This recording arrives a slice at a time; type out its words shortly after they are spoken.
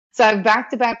So I have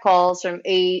back-to-back calls from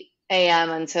 8 a.m.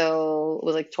 until it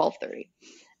was like 12:30.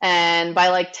 And by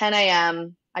like 10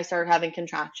 a.m., I started having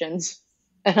contractions.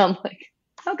 And I'm like,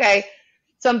 okay.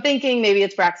 So I'm thinking maybe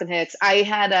it's Braxton Hicks.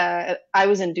 I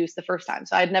was induced the first time.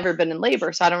 So I'd never been in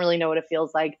labor. So I don't really know what it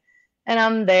feels like. And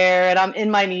I'm there and I'm in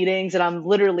my meetings and I'm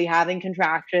literally having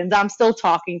contractions. I'm still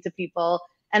talking to people.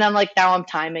 And I'm like, now I'm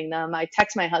timing them. I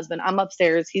text my husband. I'm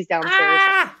upstairs. He's downstairs.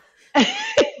 Ah!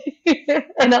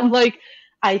 And I'm like,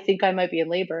 I think I might be in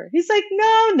labor. He's like,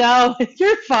 no,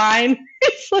 you're fine.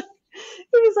 He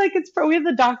was like, we have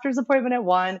the doctor's appointment at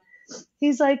 1.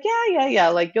 He's like, yeah,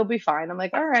 like you'll be fine. I'm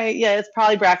like, all right, yeah, it's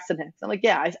probably Braxton Hicks. I'm like,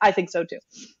 yeah, I think so too.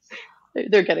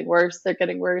 They're getting worse. They're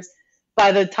getting worse.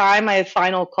 By the time my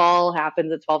final call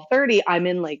happens at 12:30, I'm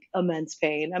in like immense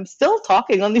pain. I'm still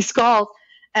talking on these calls.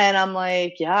 And I'm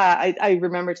like, yeah, I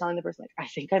remember telling the person, like, I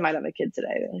think I might have a kid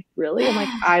today. They're like, really? I'm like,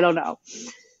 I don't know.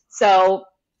 So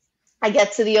I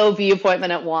get to the OB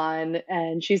appointment at 1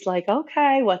 and she's like,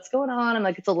 okay, what's going on? I'm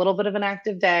like, it's a little bit of an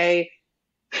active day.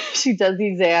 She does the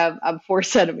exam. I'm 4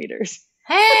 centimeters.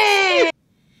 Hey!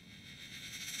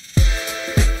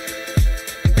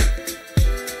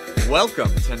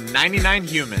 Welcome to 99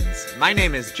 Humans. My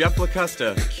name is Jeff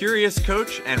Lakusta, curious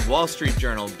coach and Wall Street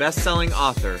Journal best-selling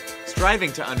author,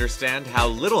 striving to understand how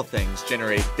little things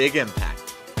generate big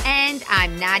impact. And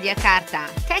I'm Nadia, Carta,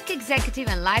 tech executive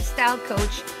and lifestyle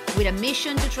coach with a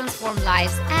mission to transform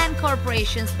lives and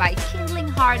corporations by kindling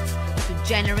hearts to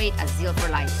generate a zeal for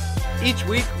life. Each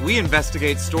week, we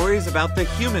investigate stories about the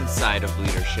human side of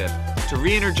leadership to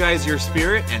re-energize your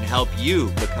spirit and help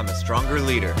you become a stronger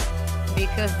leader.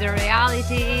 Because the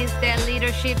reality is that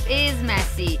leadership is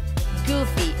messy,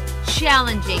 goofy,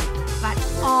 challenging, but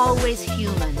always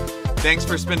human. Thanks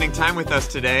for spending time with us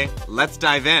today. Let's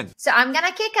dive in. So I'm going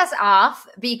to kick us off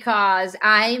because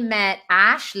I met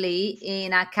Ashley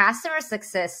in a customer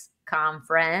success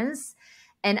conference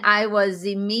and I was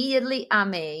immediately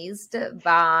amazed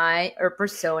by her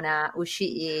persona, who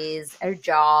she is, her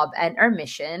job, and her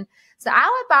mission. So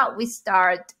how about we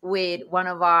start with one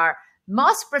of our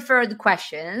most preferred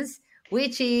questions,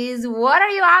 which is, what are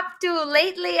you up to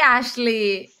lately,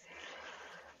 Ashley?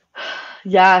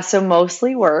 Yeah, so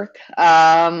mostly work.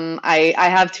 I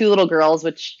have 2 little girls,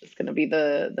 which is going to be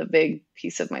the big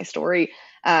piece of my story.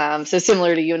 So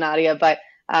similar to you, Nadia, but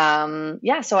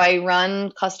yeah, so I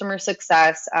run customer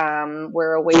success.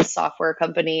 We're a waste software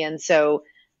company, and so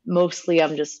mostly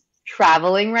I'm just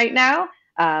traveling right now.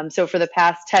 So for the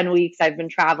past 10 weeks, I've been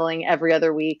traveling every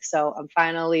other week. So I'm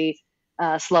finally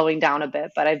slowing down a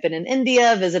bit. But I've been in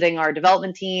India visiting our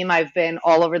development team. I've been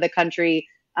all over the country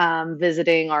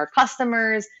visiting our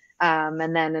customers,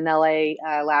 and then in LA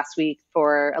last week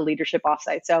for a leadership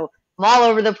offsite. So I'm all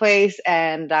over the place,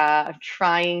 and I'm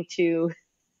trying to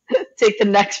take the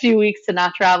next few weeks to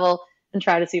not travel and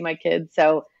try to see my kids.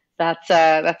 So that's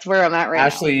where I'm at right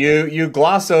Ashley, now. You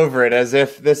gloss over it as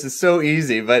if this is so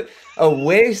easy, but a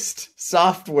waste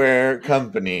software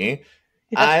company.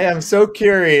 I am so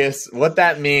curious what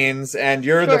that means, and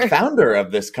you're the founder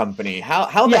of this company. How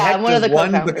the heck does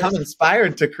one become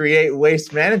inspired to create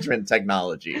waste management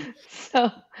technology?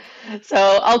 So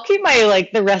I'll keep my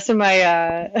the rest of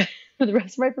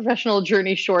my professional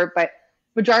journey short, but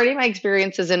majority of my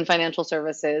experiences in financial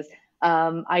services.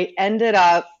 I ended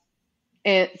up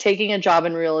taking a job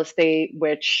in real estate,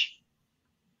 which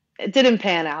it didn't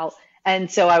pan out,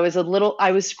 and so I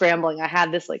was scrambling. I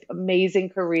had this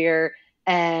amazing career.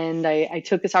 And I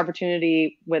took this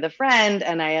opportunity with a friend,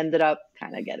 and I ended up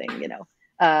kind of getting,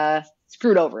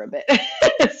 screwed over a bit.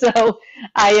 So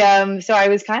I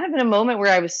was kind of in a moment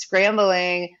where I was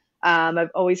scrambling. I've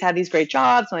always had these great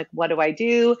jobs. I'm like, what do I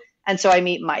do? And so I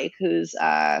meet Mike, who's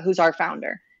our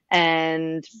founder,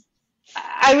 and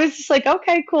I was just like,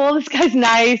 okay, cool. This guy's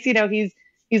nice.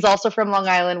 He's also from Long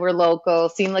Island. We're local.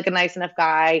 Seemed like a nice enough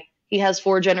guy. He has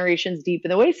 4 generations deep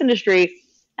in the waste industry.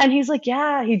 And he's like,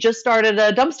 yeah, he just started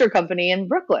a dumpster company in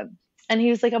Brooklyn. And he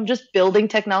was like, I'm just building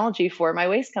technology for my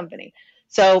waste company.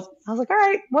 So I was like, all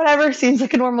right, whatever. Seems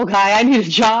like a normal guy. I need a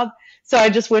job. So I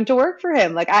just went to work for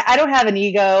him. I don't have an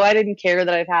ego. I didn't care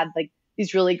that I've had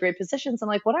these really great positions. I'm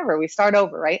like, whatever, we start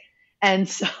over, right? And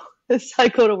so I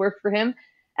go to work for him.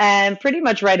 And pretty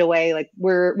much right away,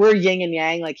 we're yin and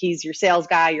yang. He's your sales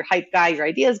guy, your hype guy, your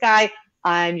ideas guy.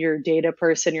 I'm your data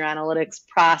person, your analytics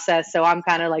process. So I'm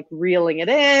kind of reeling it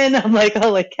in. I'm like,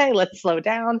 oh, hey, let's slow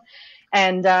down.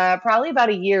 And probably about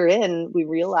a year in, we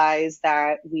realized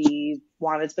that we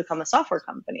wanted to become a software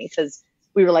company because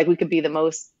we were we could be the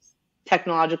most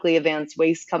technologically advanced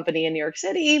waste company in New York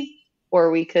City, or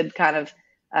we could kind of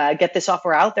get the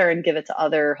software out there and give it to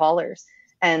other haulers.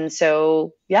 And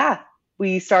so, yeah,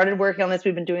 we started working on this.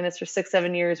 We've been doing this for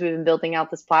 6-7 years. We've been building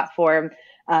out this platform.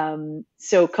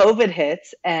 So COVID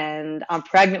hits, and I'm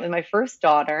pregnant with my first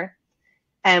daughter,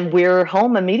 and we're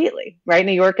home immediately, right?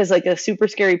 New York is like a super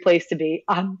scary place to be.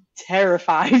 I'm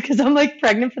terrified because I'm like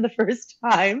pregnant for the first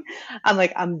time. I'm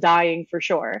like, I'm dying for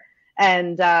sure.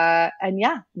 And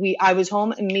yeah, I was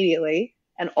home immediately,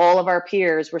 and all of our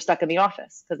peers were stuck in the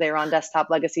office because they were on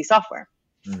desktop legacy software.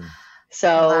 Mm. So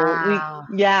wow.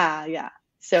 yeah.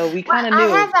 So we kind of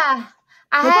knew.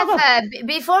 I have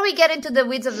before we get into the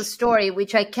weeds of the story,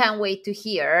 which I can't wait to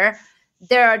hear,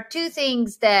 there are two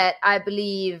things that I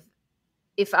believe,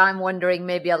 if I'm wondering,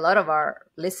 maybe a lot of our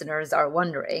listeners are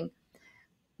wondering.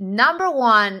 Number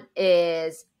one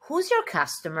is, who's your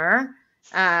customer?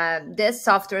 This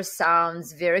software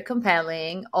sounds very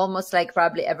compelling, almost like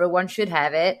probably everyone should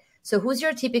have it. So who's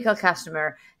your typical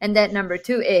customer? And then number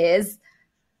two is,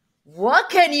 what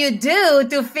can you do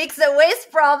to fix the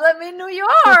waste problem in New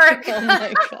York? Oh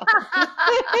my God.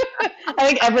 I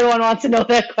think everyone wants to know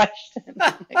that question.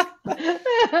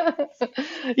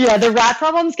 Yeah, the rat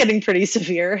problem's getting pretty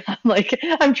severe.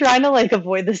 I'm trying to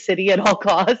avoid the city at all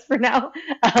costs for now.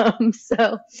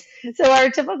 So our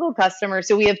typical customer,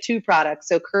 so we have two products.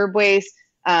 So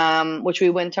CurbWaste, which we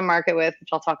went to market with, which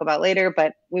I'll talk about later,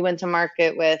 but we went to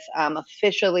market with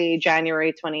officially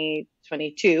January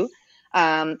 2022.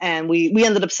 And we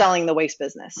ended up selling the waste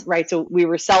business, right? So we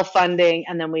were self-funding,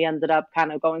 and then we ended up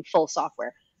kind of going full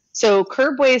software. So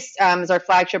CurbWaste is our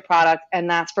flagship product, and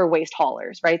that's for waste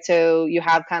haulers, right? So you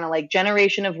have kind of like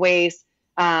generation of waste,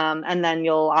 and then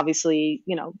you'll obviously,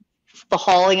 the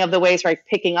hauling of the waste, right?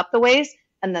 Picking up the waste,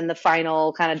 and then the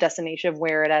final kind of destination of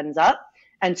where it ends up.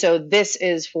 And so this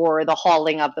is for the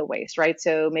hauling of the waste, right?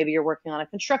 So maybe you're working on a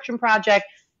construction project,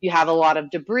 you have a lot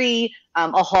of debris,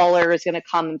 a hauler is going to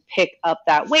come and pick up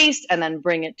that waste and then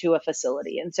bring it to a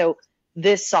facility. And so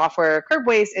this software,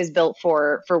 CurbWaste, is built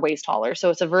for waste haulers. So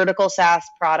it's a vertical SaaS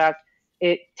product.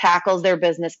 It tackles their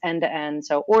business end to end.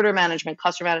 So order management,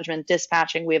 customer management,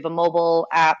 dispatching. We have a mobile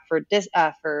app for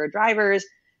drivers,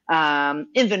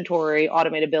 inventory,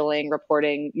 automated billing,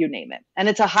 reporting, you name it. And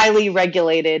it's a highly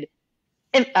regulated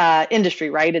industry,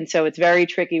 right? And so it's very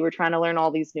tricky. We're trying to learn all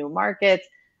these new markets.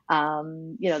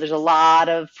 There's a lot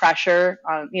of pressure,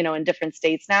 in different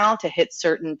states now to hit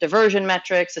certain diversion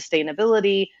metrics,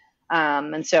 sustainability.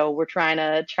 And so we're trying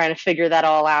to figure that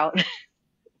all out.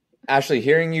 Ashley,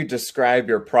 hearing you describe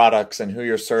your products and who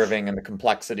you're serving and the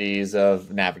complexities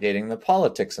of navigating the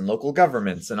politics and local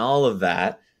governments and all of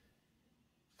that,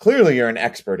 clearly you're an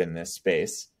expert in this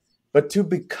space. But to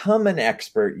become an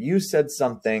expert, you said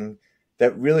something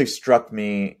that really struck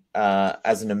me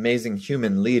as an amazing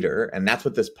human leader. And that's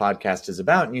what this podcast is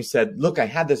about. And you said, look, I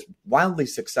had this wildly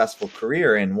successful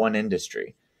career in one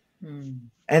industry. And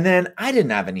then I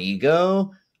didn't have an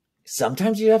ego.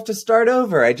 Sometimes you have to start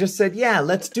over. I just said, yeah,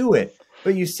 let's do it.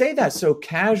 But you say that so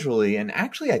casually. And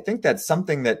actually, I think that's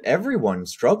something that everyone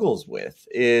struggles with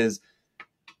is,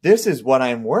 this is what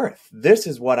I'm worth. This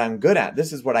is what I'm good at.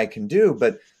 This is what I can do.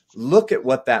 But look at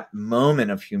what that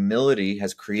moment of humility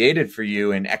has created for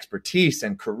you in expertise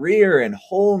and career and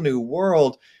whole new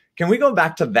world. Can we go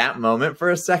back to that moment for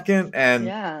a second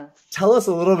and tell us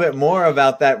a little bit more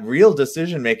about that real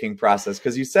decision-making process?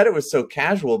 Because you said it was so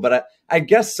casual, but I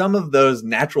guess some of those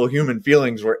natural human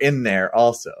feelings were in there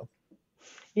also.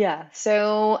 Yeah.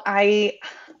 So I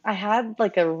had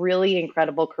a really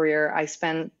incredible career. I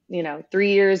spent,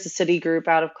 3 years at Citigroup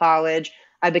out of college.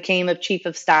 I became a chief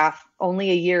of staff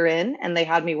only a year in, and they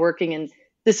had me working in,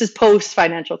 this is post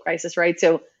financial crisis, right?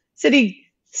 So Citi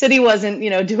wasn't,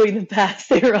 doing the best.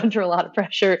 They were under a lot of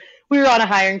pressure. We were on a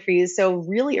hiring freeze. So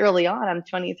really early on, I'm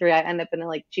 23, I ended up in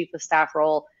a chief of staff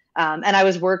role. And I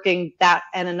was working that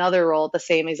and another role at the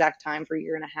same exact time for a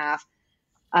year and a half.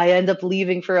 I ended up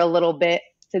leaving for a little bit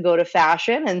to go to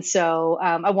fashion. And so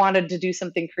I wanted to do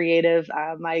something creative.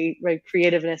 My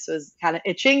creativeness was kind of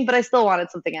itching, but I still wanted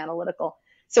something analytical.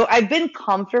 So I've been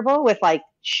comfortable with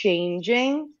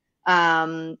changing.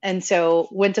 And so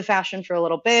went to fashion for a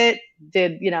little bit,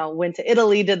 went to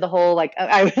Italy, did the whole,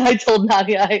 I told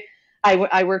Nadia,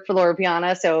 I worked for Laura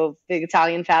Piana, so big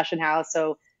Italian fashion house.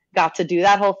 So got to do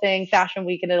that whole thing. Fashion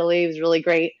week in Italy was really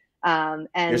great. And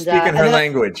you're speaking her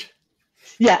language.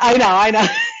 Yeah, I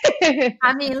know.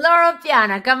 I mean, Laura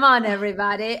Piana, come on,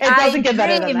 everybody. It doesn't get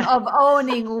better than that. Of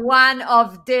owning one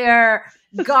of their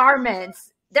garments.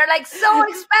 They're like so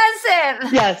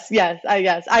expensive. Yes.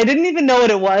 I didn't even know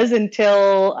what it was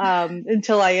until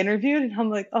I interviewed, and I'm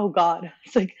like, oh God,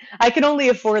 it's like I can only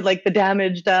afford like the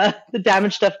damaged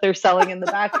stuff they're selling in the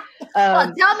back.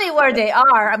 Well, tell me where they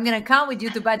are. I'm gonna come with you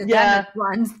to buy the damaged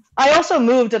ones. I also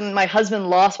moved, and my husband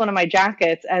lost one of my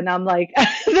jackets, and I'm like, I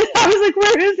was like,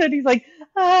 where is it? He's like,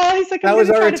 that was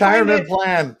our retirement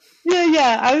plan.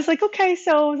 Yeah. I was like, okay,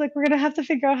 so I was like, we're gonna have to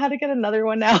figure out how to get another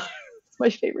one now. It's my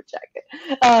favorite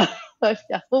jacket. But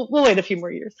yeah, we'll wait a few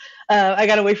more years. I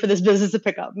gotta wait for this business to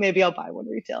pick up. Maybe I'll buy one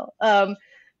retail.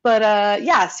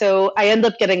 Yeah, so I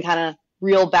ended up getting kind of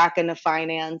real back into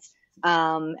finance,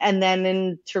 and then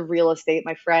into real estate.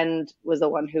 My friend was the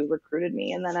one who recruited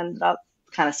me, and then ended up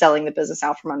kind of selling the business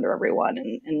out from under everyone,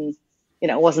 and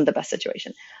it wasn't the best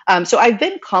situation. So I've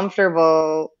been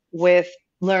comfortable with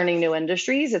learning new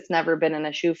industries. It's never been an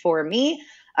issue for me.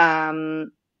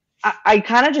 I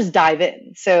kind of just dive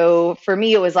in. So for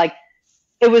me, it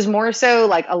was more so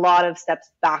like a lot of steps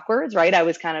backwards, right? I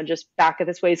was kind of just back at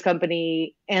this waste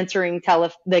company, answering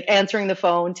the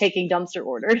phone, taking dumpster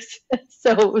orders.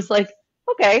 So it was like,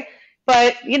 okay.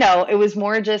 But, it was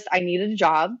more just, I needed a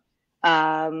job.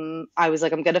 I was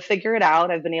like, I'm going to figure it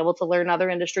out. I've been able to learn other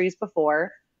industries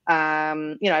before.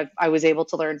 I was able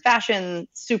to learn fashion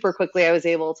super quickly. I was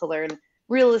able to learn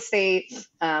real estate.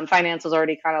 Finance was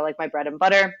already kind of like my bread and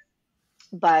butter.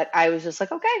 But I was just like,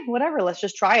 okay, whatever, let's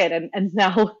just try it. And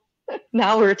now,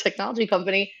 now we're a technology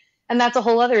company, and that's a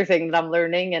whole other thing that I'm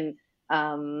learning. And,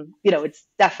 it's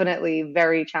definitely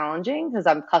very challenging because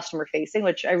I'm customer facing,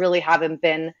 which I really haven't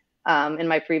been in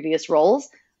my previous roles.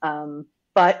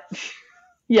 But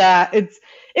yeah, it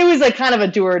was like kind of a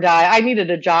do or die. I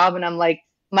needed a job, and I'm like,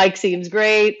 Mike seems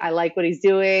great. I like what he's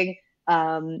doing.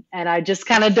 And I just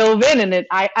kind of dove in, and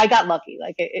I got lucky.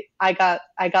 I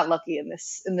got lucky in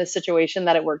this situation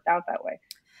that it worked out that way.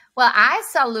 Well, I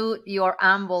salute your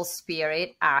humble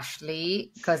spirit,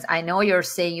 Ashley, because I know you're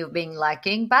saying you've been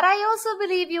lacking, but I also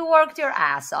believe you worked your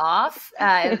ass off,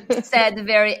 said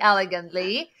very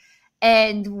elegantly.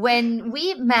 And when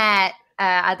we met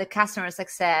at the Customer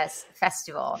Success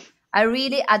Festival, I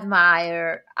really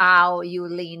admire how you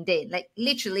leaned in. Like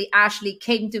literally, Ashley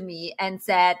came to me and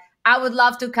said, I would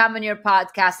love to come on your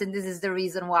podcast, and this is the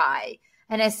reason why.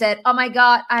 And I said, oh my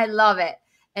God, I love it.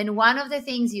 And one of the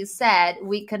things you said,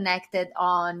 we connected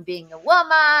on being a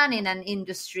woman in an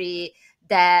industry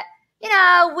that,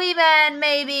 women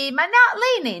maybe might not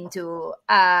lean into.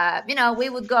 We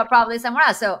would go probably somewhere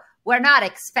else. So we're not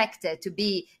expected to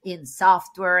be in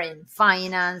software, in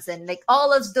finance, and like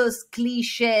all of those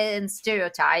cliches and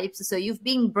stereotypes. So you've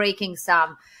been breaking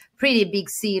some pretty big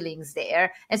ceilings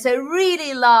there. And so I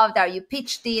really loved how you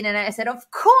pitched in, and I said, of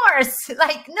course,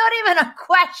 like not even a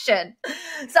question.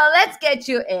 So let's get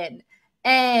you in.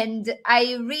 And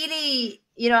I really,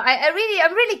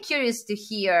 I'm really curious to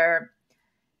hear,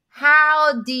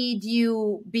 how did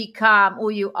you become who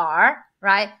you are,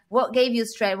 right? What gave you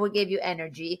strength? What gave you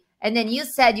energy? And then you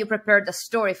said you prepared a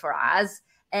story for us,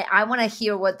 and I want to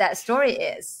hear what that story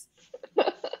is.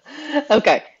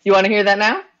 Okay. You want to hear that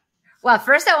now? Well,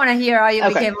 first I want to hear how you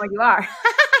became what you are.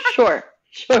 Sure.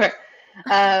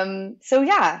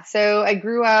 So I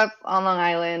grew up on Long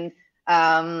Island.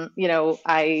 I'm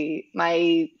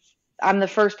the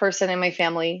first person in my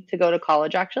family to go to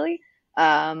college, actually.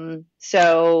 My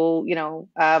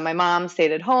mom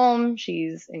stayed at home.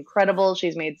 She's incredible.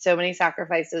 She's made so many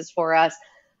sacrifices for us.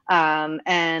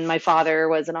 And my father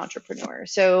was an entrepreneur.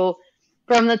 So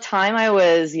from the time I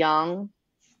was young,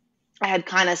 I had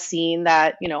kind of seen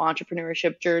that,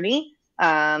 entrepreneurship journey.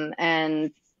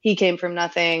 And he came from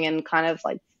nothing, and kind of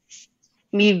like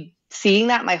me seeing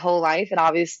that my whole life, it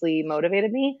obviously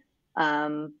motivated me.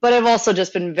 But I've also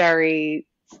just been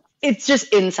it's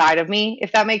just inside of me,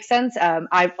 if that makes sense.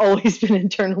 I've always been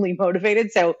internally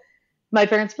motivated. So my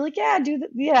parents would be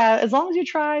like, as long as you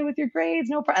try with your grades,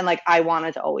 no problem. And like, I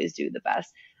wanted to always do the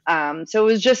best. So it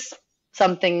was just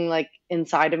something like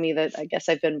inside of me that I guess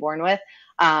I've been born with.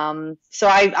 So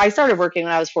I started working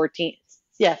when I was 14.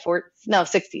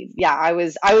 16. Yeah,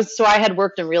 I had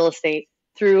worked in real estate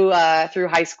through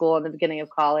high school and the beginning of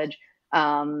college.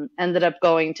 Ended up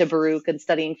going to Baruch and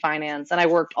studying finance, and I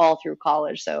worked all through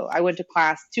college. So I went to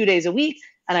class 2 days a week,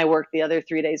 and I worked the other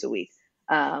 3 days a week.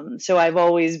 So I've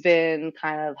always been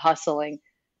kind of hustling.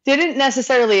 Didn't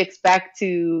necessarily expect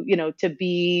to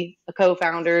be a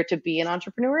co-founder, to be an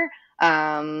entrepreneur.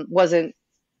 Wasn't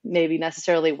maybe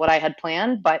necessarily what I had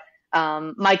planned, but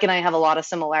Mike and I have a lot of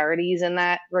similarities in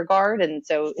that regard. And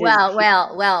so,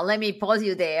 well, let me pause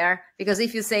you there, because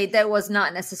if you say that was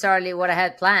not necessarily what I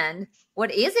had planned,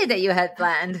 what is it that you had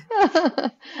planned?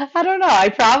 I don't know. I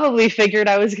probably figured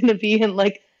I was going to be in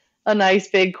like a nice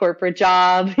big corporate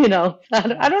job. I don't know.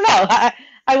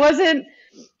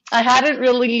 I hadn't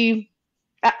really,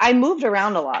 I moved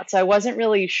around a lot. So I wasn't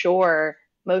really sure.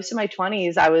 Most of my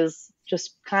 20s, I was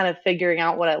just kind of figuring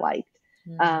out what I liked.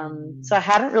 So I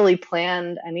hadn't really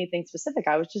planned anything specific.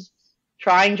 I was just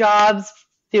trying jobs,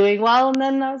 doing well. And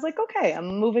then I was like, okay,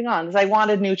 I'm moving on because I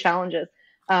wanted new challenges.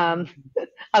 I'm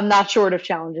not short of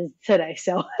challenges today,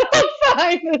 so I'm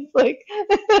fine.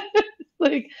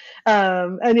 It's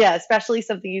and yeah, especially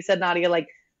something you said, Nadia, like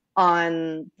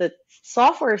on the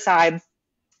software side,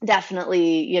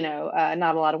 definitely,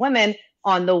 not a lot of women.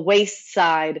 On the waste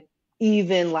side,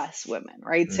 even less women,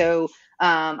 right? Mm. So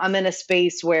I'm in a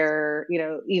space where,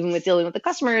 even with dealing with the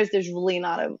customers, there's really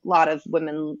not a lot of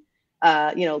women,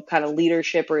 kind of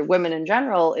leadership or women in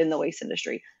general in the waste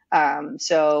industry.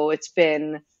 So it's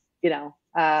been,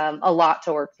 a lot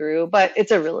to work through, but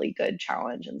it's a really good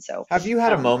challenge. And so have you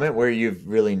had a moment where you've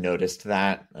really noticed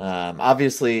that?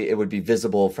 Obviously it would be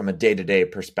visible from a day-to-day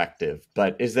perspective,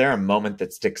 but is there a moment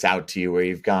that sticks out to you where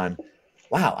you've gone,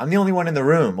 wow, I'm the only one in the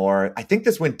room, or I think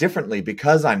this went differently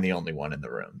because I'm the only one in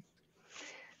the room?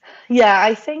 Yeah,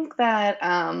 I think that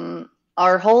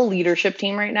our whole leadership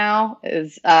team right now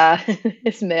is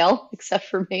male, except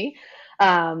for me.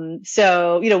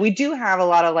 So, we do have a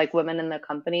lot of like women in the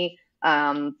company,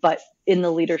 but in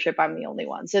the leadership, I'm the only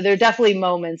one. So there are definitely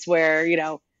moments where,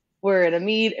 we're in a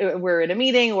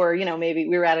meeting, or, maybe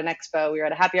we were at an expo, we were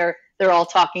at a happy hour, they're all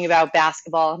talking about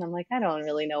basketball. And I'm like, I don't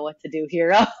really know what to do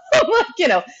here.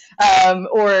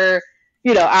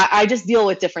 I just deal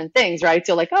with different things, right?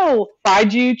 So like, oh,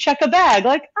 why'd you check a bag?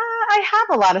 Like, I have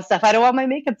a lot of stuff. I don't want my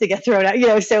makeup to get thrown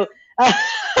out, so,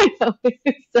 I know.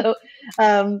 So,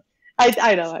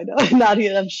 I know.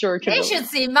 Nadia, I'm sure. They should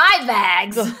see my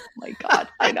bags. Oh my God,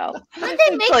 I know. When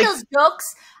they make those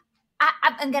jokes,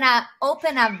 I'm going to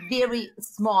open a very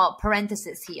small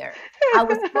parenthesis here. I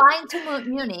was flying to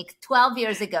Munich 12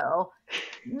 years ago.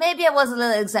 Maybe I was a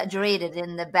little exaggerated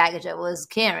in the baggage I was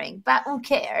carrying, but who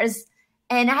cares?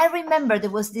 And I remember there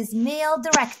was this male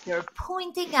director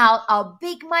pointing out how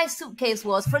big my suitcase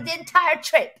was for the entire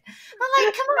trip. I'm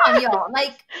like, come on, y'all.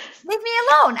 Like, leave me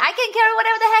alone. I can carry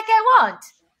whatever the heck I want.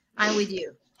 I'm with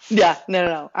you. Yeah,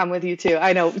 no. I'm with you too.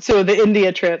 I know. So the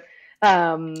India trip,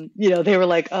 they were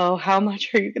like, oh, how much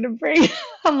are you going to bring?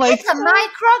 I'm like, it's a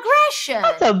microaggression.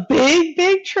 That's a big,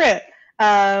 big trip.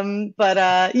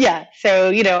 Yeah. So,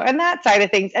 and that side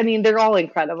of things, I mean, they're all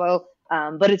incredible.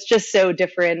 But it's just so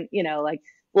different, like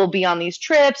we'll be on these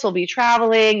trips, we'll be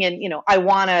traveling, and, I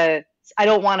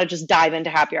don't want to just dive into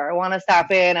happy hour. I want to stop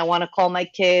in. I want to call my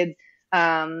kids.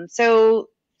 So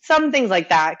some things like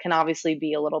that can obviously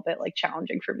be a little bit like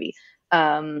challenging for me.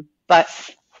 But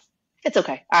it's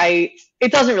okay.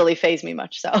 It doesn't really faze me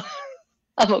much. So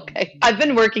I'm okay. I've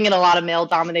been working in a lot of male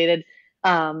dominated,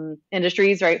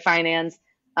 industries, right? Finance.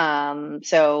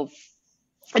 So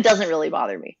it doesn't really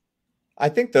bother me. I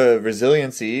think the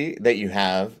resiliency that you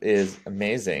have is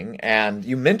amazing. And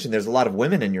you mentioned there's a lot of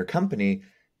women in your company.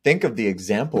 Think of the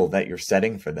example that you're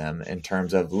setting for them in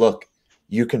terms of, look,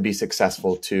 you can be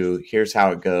successful too. Here's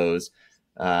how it goes.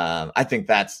 I think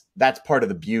that's part of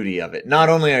the beauty of it. Not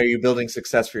only are you building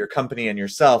success for your company and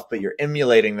yourself, but you're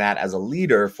emulating that as a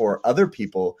leader for other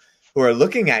people who are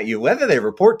looking at you, whether they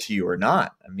report to you or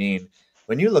not. I mean,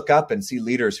 when you look up and see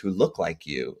leaders who look like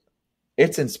you,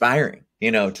 it's inspiring,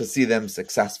 to see them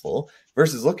successful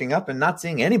versus looking up and not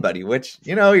seeing anybody, which,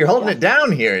 you're holding it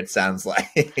down here, it sounds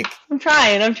like. I'm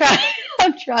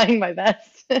trying my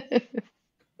best.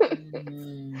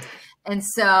 And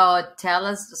so tell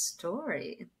us the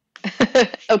story.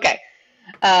 Okay.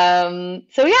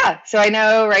 So I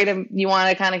know, right, you want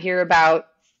to kind of hear about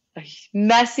a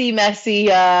messy,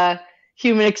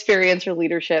 human experience or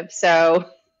leadership. So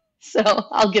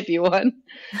I'll give you one.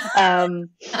 I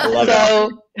love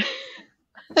it.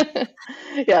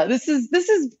 Yeah, this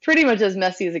is pretty much as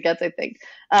messy as it gets, I think.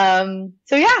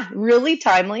 So yeah, really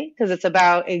timely because it's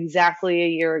about exactly a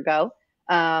year ago,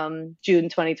 June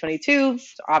 2022.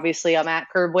 So obviously, I'm at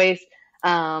CurbWaste.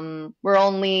 We're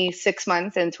only 6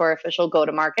 months into our official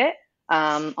go-to-market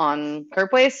on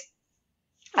CurbWaste.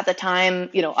 At the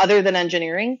time, other than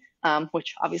engineering,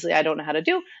 which obviously I don't know how to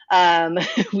do,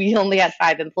 we only had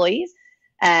 5 employees,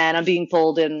 and I'm being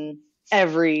pulled in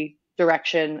every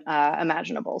direction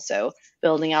imaginable. So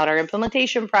building out our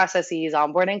implementation processes,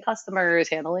 onboarding customers,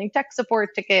 handling tech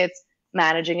support tickets,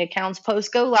 managing accounts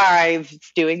post go live,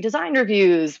 doing design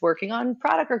reviews, working on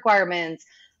product requirements,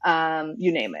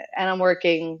 you name it. And I'm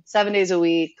working 7 days a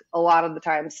week, a lot of the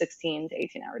time 16 to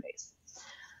 18-hour days.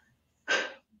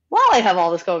 While I have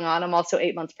all this going on, I'm also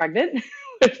 8 months pregnant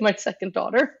with my second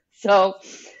daughter. So,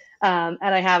 and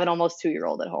I have an almost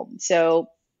 2-year-old at home. So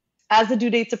as the due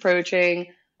date's approaching,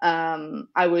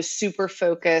 I was super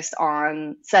focused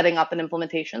on setting up an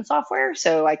implementation software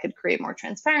so I could create more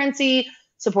transparency,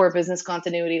 support business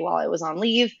continuity while I was on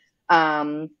leave.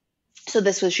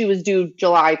 So she was due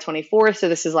July 24th. So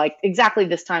this is like exactly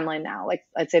this timeline now, like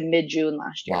I'd say mid-June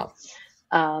last year.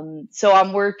 Wow. So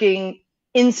I'm working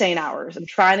insane hours. I'm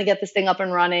trying to get this thing up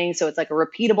and running. So it's like a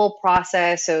repeatable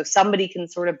process. So somebody can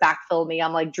sort of backfill me.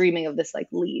 I'm like dreaming of this like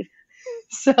leave.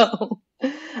 So,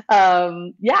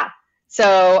 yeah.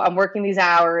 So I'm working these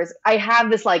hours. I have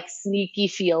this like sneaky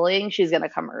feeling she's going to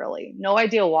come early. No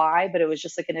idea why, but it was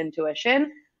just like an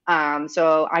intuition.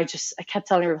 So I kept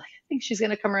telling her, like, I think she's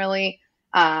going to come early.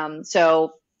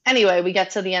 So anyway, we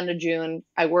get to the end of June.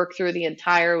 I work through the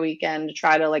entire weekend to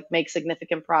try to like make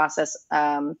significant progress,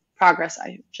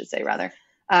 I should say rather,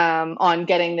 on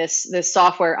getting this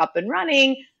software up and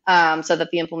running, so that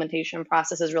the implementation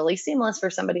process is really seamless for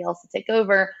somebody else to take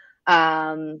over.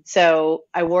 So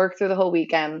I work through the whole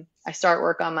weekend. I start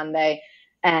work on Monday,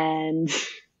 and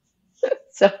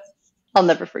so I'll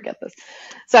never forget this.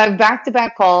 So I have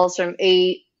back-to-back calls from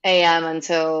 8 a.m.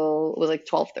 until it was like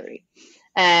 12:30.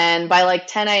 And by like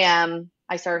 10 a.m.,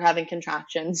 I started having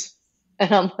contractions.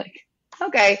 And I'm like,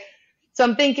 okay. So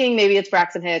I'm thinking maybe it's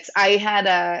Braxton Hicks.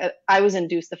 I was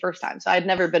induced the first time. So I'd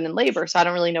never been in labor. So I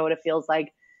don't really know what it feels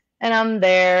like. And I'm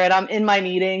there and I'm in my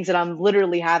meetings and I'm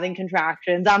literally having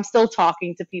contractions. I'm still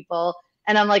talking to people.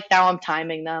 And I'm like, now I'm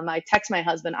timing them. I text my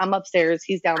husband. I'm upstairs.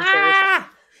 He's downstairs.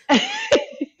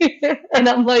 And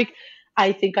I'm like,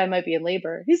 I think I might be in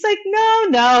labor. He's like,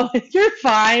 no, you're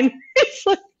fine.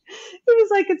 He was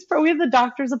like, we have the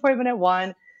doctor's appointment at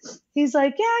 1. He's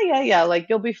like, yeah. Like,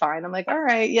 you'll be fine. I'm like, all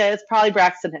right. Yeah, it's probably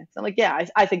Braxton Hicks. I'm like, yeah,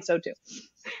 I think so too.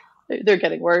 They're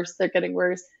getting worse.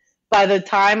 By the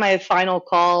time my final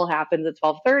call happens at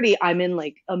 12:30, I'm in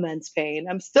like immense pain.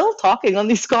 I'm still talking on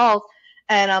these calls.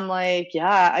 And I'm like,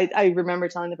 yeah, I remember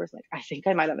telling the person, like, I think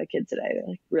I might have a kid today. They're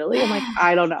like, really? I'm like,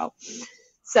 I don't know.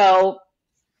 So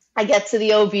I get to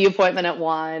the OB appointment at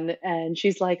 1 and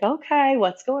she's like, okay,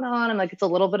 what's going on? I'm like, it's a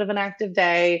little bit of an active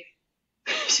day.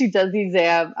 She does the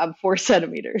exam. I'm 4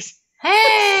 centimeters.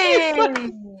 Hey! She's like,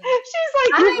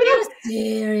 are you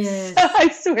serious? I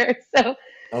swear. So,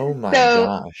 oh my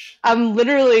gosh.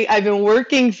 I've been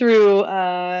working through,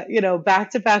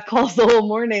 back-to-back calls the whole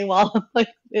morning while I'm like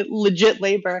legit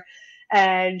labor.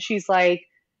 And she's like,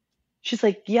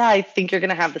 yeah, I think you're going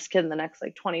to have this kid in the next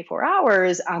like 24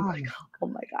 hours. I'm like, oh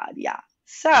my God. Yeah.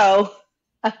 So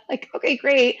I'm like, okay,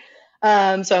 great. So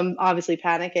I'm obviously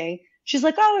panicking. She's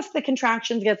like, oh, if the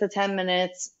contractions get to 10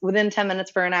 minutes, within 10 minutes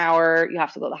for an hour, you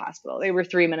have to go to the hospital. They were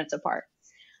 3 minutes apart.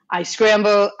 I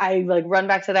scramble. I like run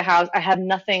back to the house. I had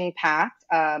nothing packed.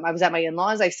 I was at my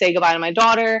in-laws. I say goodbye to my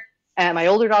daughter and my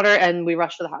older daughter, and we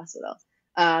rush to the hospital.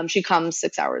 She comes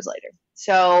 6 hours later.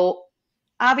 So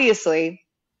obviously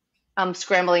I'm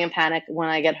scrambling in panic when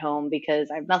I get home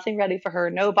because I have nothing ready for her.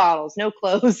 No bottles, no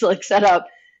clothes, like set up,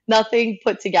 nothing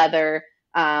put together.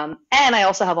 And I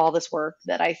also have all this work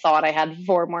that I thought I had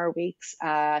 4 more weeks to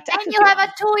execute. And you have a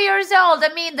 2 years old. I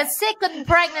mean, the second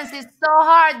pregnancy is so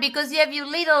hard because you have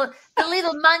the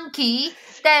little monkey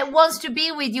that wants to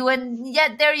be with you, and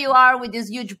yet there you are with this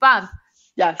huge bump.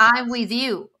 Yes, I'm with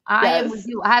you. I am with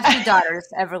you. I have 2 daughters.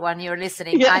 Everyone, you're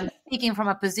listening. Yeah. I'm speaking from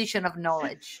a position of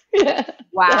knowledge. Yeah.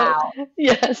 Wow.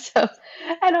 So,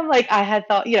 and I'm like, I had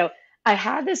thought, I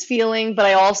had this feeling, but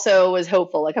I also was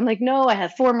hopeful. Like, I'm like, no, I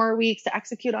have 4 more weeks to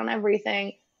execute on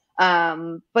everything.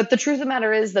 But the truth of the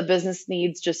matter is the business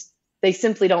needs they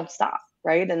simply don't stop.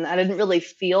 Right. And I didn't really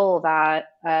feel that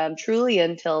truly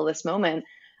until this moment.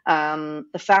 The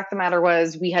fact of the matter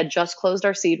was we had just closed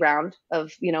our seed round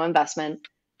of, investment.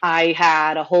 I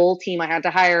had a whole team I had to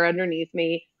hire underneath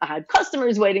me. I had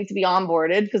customers waiting to be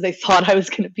onboarded because they thought I was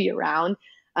going to be around.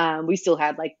 We still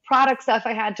had like product stuff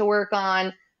I had to work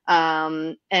on.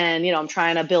 And, I'm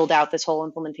trying to build out this whole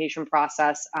implementation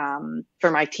process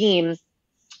for my team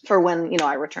for when,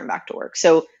 I return back to work.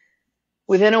 So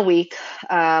within a week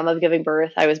of giving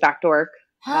birth, I was back to work.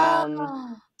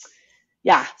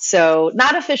 Yeah. So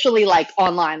not officially like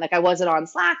online, like I wasn't on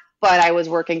Slack, but I was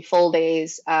working full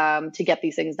days to get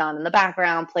these things done in the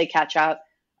background, play catch up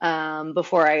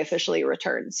before I officially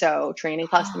returned. So training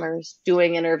customers,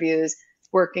 doing interviews,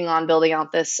 working on building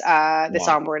out this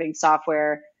onboarding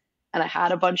software. And I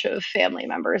had a bunch of family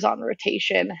members on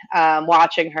rotation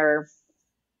watching her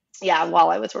Yeah, while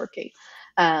I was working.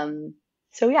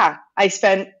 So yeah, I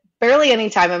spent barely any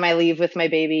time on my leave with my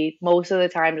baby. Most of the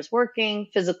time just working,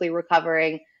 physically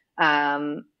recovering.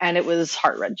 And it was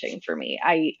heart wrenching for me.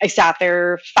 I sat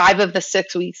there 5 of the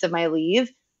 6 weeks of my leave,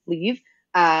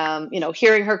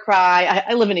 hearing her cry.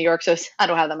 I live in New York, so I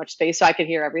don't have that much space, so I could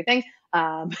hear everything.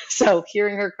 So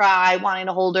hearing her cry, wanting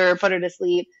to hold her, put her to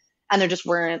sleep, and there just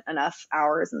weren't enough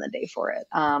hours in the day for it.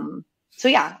 So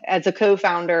yeah, as a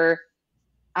co-founder,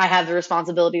 I have the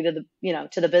responsibility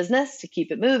to the business to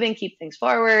keep it moving, keep things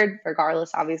forward,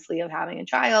 regardless, obviously, of having a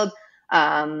child.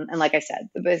 And like I said,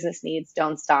 the business needs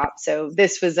don't stop. So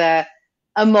this was a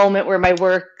moment where my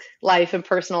work life and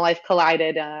personal life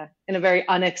collided in a very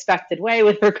unexpected way,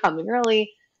 with her coming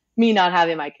early, me not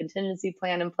having my contingency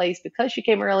plan in place because she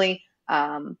came early.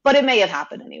 But it may have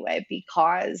happened anyway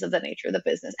because of the nature of the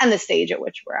business and the stage at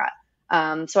which we're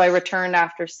at. So I returned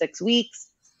after 6 weeks,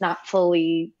 not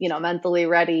fully, mentally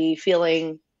ready,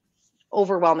 feeling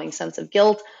overwhelming sense of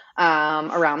guilt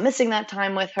around missing that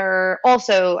time with her.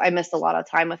 Also, I missed a lot of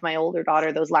time with my older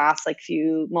daughter. Those last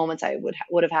few moments I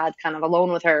would have had kind of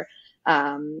alone with her,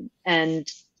 and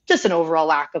just an overall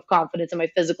lack of confidence in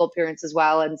my physical appearance as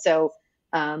well. And so,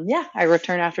 I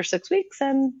returned after 6 weeks,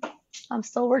 and I'm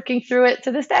still working through it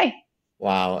to this day.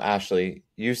 Wow, Ashley,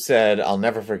 you said I'll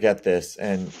never forget this,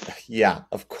 and yeah,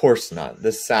 of course not.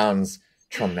 This sounds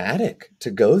traumatic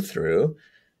to go through.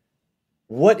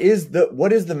 What is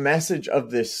the message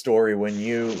of this story when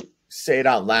you say it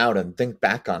out loud and think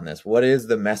back on this? What is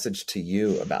the message to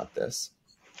you about this?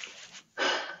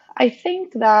 I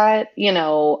think that,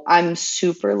 I'm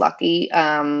super lucky.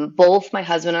 Both my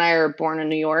husband and I are born in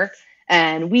New York,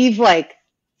 and we've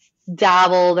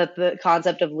dabbled at the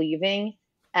concept of leaving.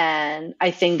 And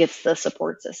I think it's the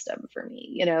support system for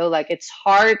me. It's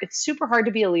hard. It's super hard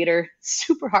to be a leader,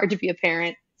 super hard to be a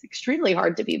parent. It's extremely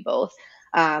hard to be both.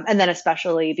 And then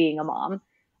especially being a mom.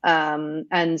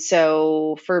 And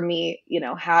so for me,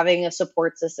 having a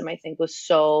support system, I think, was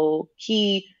so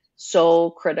key,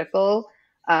 so critical.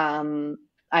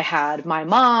 I had my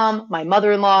mom, my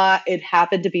mother-in-law. It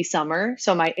happened to be summer,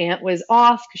 so my aunt was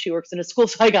off because she works in a school,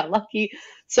 so I got lucky.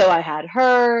 So I had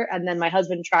her, and then my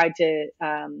husband tried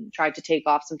to take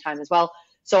off some time as well.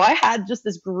 So I had just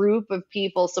this group of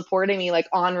people supporting me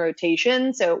on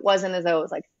rotation. So it wasn't as though it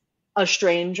was a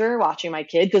stranger watching my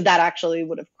kid, because that actually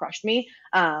would have crushed me.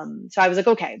 So I was like,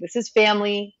 okay, this is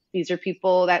family. These are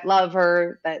people that love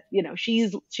her, that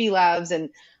she loves, and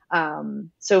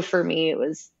so for me, it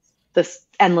was this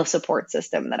endless support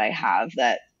system that I have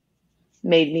that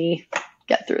made me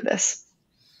get through this.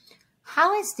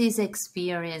 How is this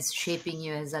experience shaping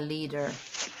you as a leader?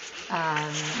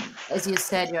 As you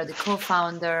said, you're the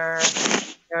co-founder.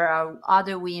 There are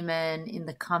other women in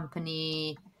the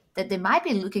company that they might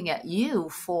be looking at you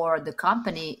for. The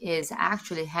company is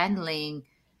actually handling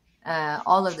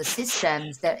all of the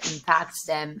systems that impacts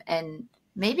them, and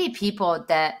maybe people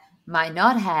that might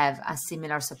not have a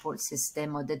similar support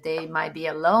system, or that they might be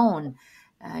alone.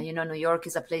 New York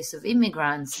is a place of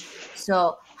immigrants.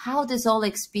 So how this whole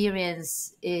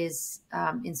experience is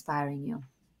inspiring you?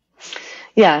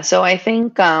 Yeah, so I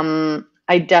think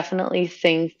I definitely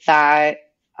think that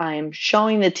I'm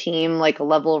showing the team a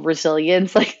level of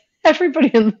resilience. Everybody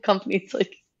in the company is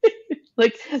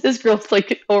this girl's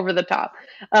over the top.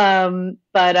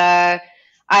 But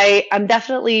I'm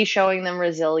definitely showing them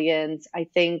resilience. I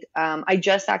think I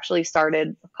just actually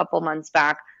started a couple months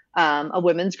back a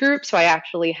women's group. So I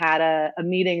actually had a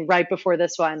meeting right before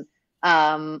this one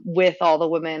with all the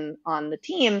women on the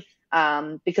team,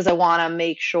 because I want to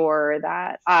make sure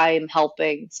that I'm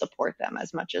helping support them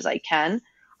as much as I can.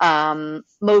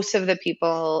 Most of the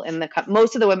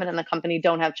women in the company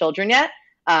don't have children yet.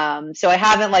 So I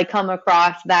haven't come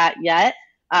across that yet.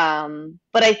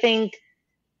 But I think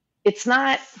it's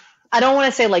not, I don't want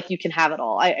to say you can have it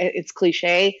all. It's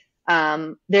cliche.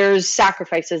 There's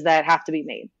sacrifices that have to be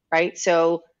made, right?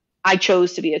 So I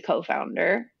chose to be a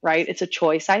co-founder, right? It's a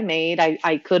choice I made.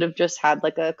 I could have just had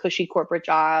a cushy corporate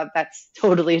job. That's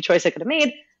totally a choice I could have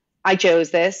made. I chose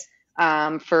this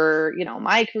for,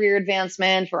 my career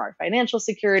advancement, for our financial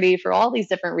security, for all these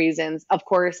different reasons. Of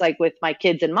course, with my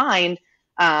kids in mind,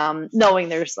 knowing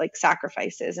there's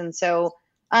sacrifices. And so,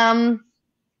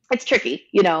 it's tricky,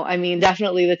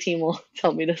 definitely the team will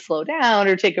tell me to slow down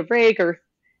or take a break, or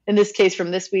in this case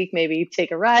from this week, maybe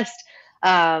take a rest.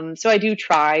 So I do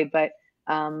try, but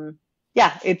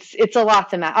it's a lot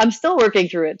to manage. I'm still working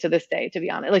through it to this day, to be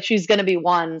honest. She's going to be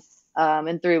one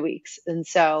in 3 weeks. And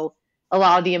so a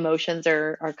lot of the emotions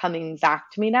are coming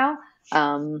back to me now.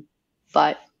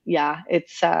 But yeah,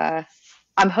 it's,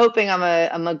 I'm hoping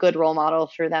I'm a good role model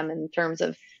for them in terms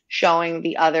of showing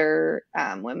the other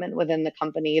women within the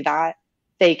company that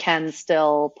they can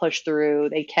still push through,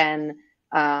 they can,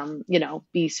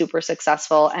 be super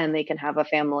successful, and they can have a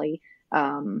family.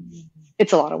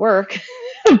 It's a lot of work,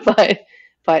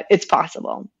 but it's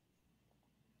possible.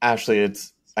 Ashley,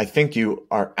 I think you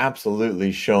are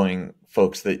absolutely showing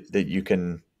folks that you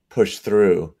can push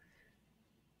through.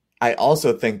 I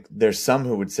also think there's some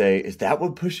who would say, is that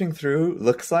what pushing through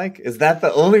looks like? Is that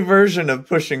the only version of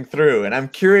pushing through? And I'm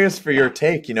curious for your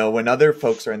take, when other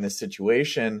folks are in this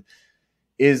situation,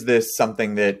 is this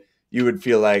something that you would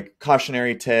feel like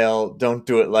cautionary tale, don't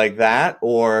do it like that?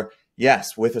 Or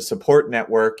yes, with a support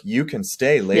network, you can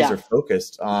stay laser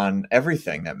focused on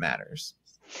everything that matters.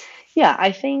 Yeah,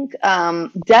 I think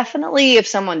definitely if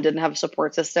someone didn't have a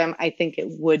support system, I think it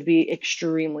would be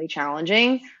extremely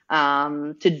challenging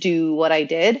to do what I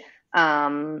did.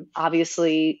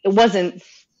 Obviously, it wasn't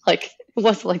like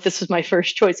this was my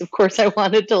first choice. Of course, I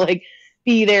wanted to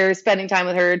be there, spending time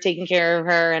with her, taking care of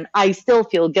her, and I still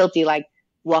feel guilty. Like,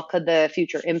 what could the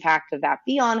future impact of that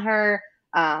be on her?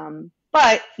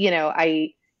 But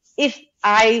if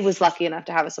I was lucky enough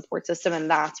to have a support system, and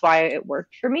that's why it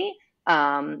worked for me.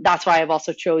 That's why I've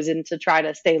also chosen to try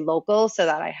to stay local so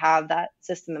that I have that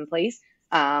system in place.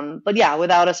 But yeah,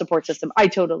 without a support system, I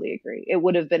totally agree. It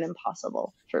would have been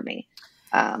impossible for me.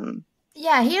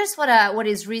 Yeah, here's what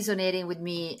is resonating with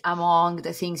me among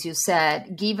the things you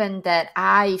said, given that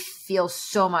I feel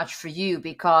so much for you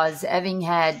because having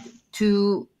had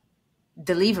 2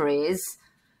 deliveries,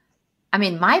 I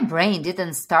mean, my brain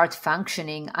didn't start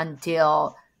functioning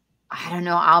until I don't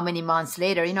know how many months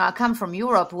later. I come from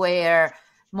Europe where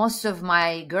most of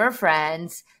my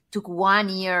girlfriends took 1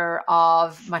 year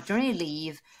of maternity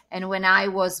leave. And when I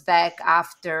was back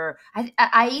after,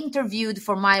 I interviewed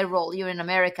for my role here in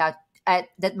America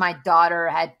that my daughter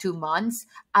had 2 months.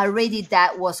 Already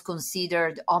that was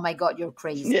considered, oh my God, you're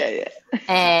crazy. Yeah.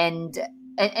 And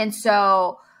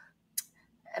so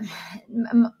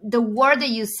the word that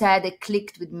you said that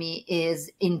clicked with me is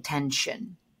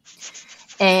intention.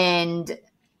 And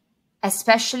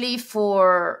especially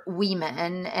for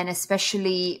women, and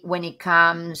especially when it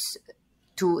comes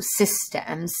to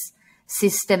systems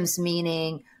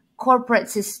meaning corporate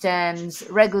systems,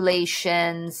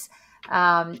 regulations,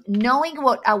 knowing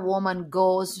what a woman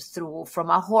goes through from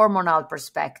a hormonal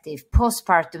perspective,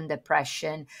 postpartum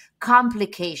depression,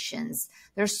 complications.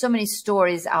 There's so many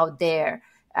stories out there.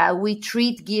 We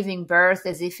treat giving birth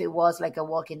as if it was like a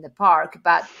walk in the park,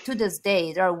 but to this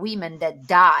day, there are women that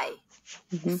die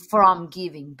from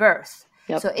giving birth.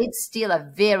 Yep. So it's still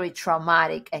a very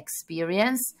traumatic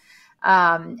experience.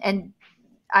 And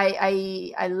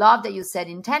I love that you said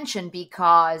intention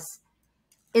because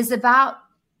it's about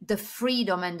the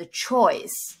freedom and the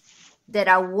choice that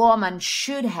a woman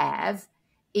should have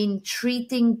in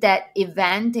treating that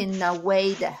event in a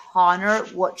way that honor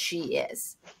what she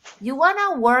is. You want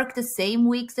to work the same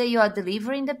weeks that you are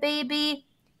delivering the baby?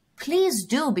 Please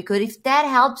do, because if that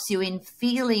helps you in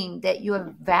feeling that you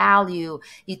have value,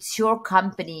 it's your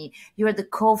company, you're the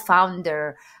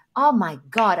co-founder. Oh my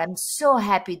God, I'm so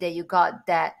happy that you got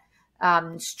that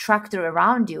structure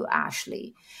around you,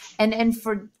 Ashley. And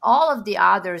for all of the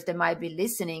others that might be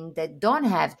listening that don't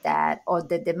have that, or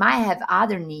that they might have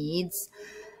other needs,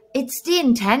 it's the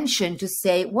intention to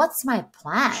say, what's my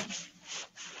plan?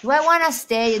 Do I want to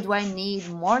stay? Do I need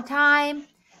more time?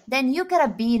 Then you got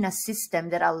to be in a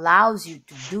system that allows you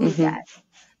to do that.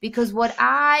 Because what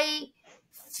I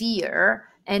fear,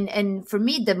 and for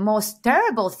me, the most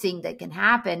terrible thing that can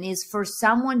happen is for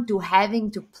someone to having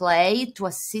to play to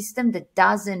a system that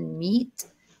doesn't meet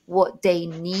what they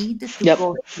need to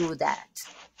go through that.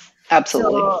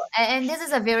 Absolutely. So, and this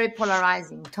is a very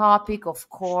polarizing topic, of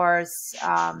course.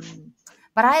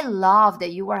 But I love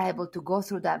that you were able to go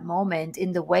through that moment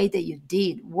in the way that you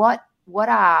did. What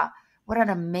an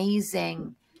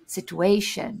amazing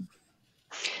situation.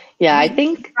 Yeah, I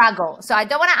think struggle. So I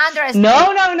don't want to underestimate.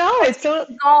 No. It's so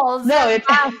goals. No, it's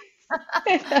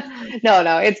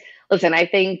no. It's listen. I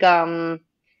think I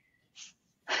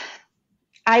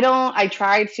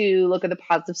try to look at the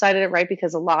positive side of it, right?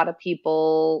 Because a lot of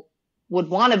people would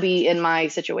want to be in my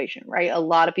situation, right? A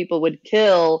lot of people would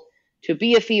kill to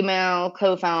be a female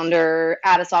co-founder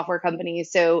at a software company.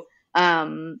 So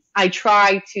I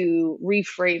try to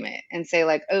reframe it and say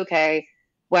like, okay,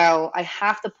 well, I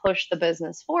have to push the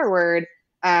business forward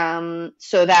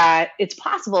so that it's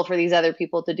possible for these other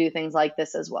people to do things like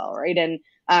this as well, right? And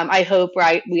I hope,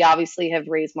 right, we obviously have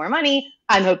raised more money.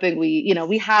 I'm hoping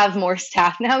we have more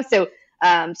staff now. So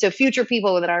future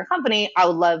people within our company, I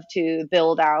would love to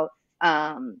build out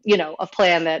a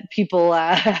plan that people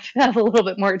have a little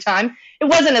bit more time. It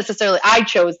wasn't necessarily I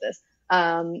chose this,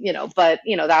 but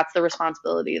that's the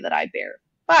responsibility that I bear.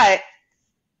 But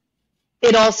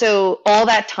it also, all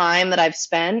that time that I've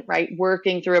spent, right,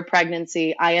 working through a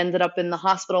pregnancy, I ended up in the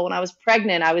hospital when I was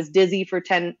pregnant. I was dizzy for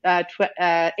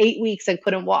 8 weeks and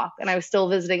couldn't walk, and I was still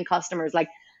visiting customers. Like,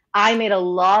 I made a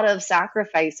lot of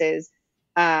sacrifices,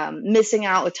 missing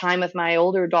out with time with my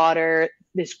older daughter,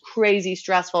 this crazy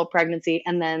stressful pregnancy,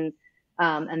 and then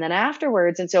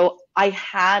afterwards. And so I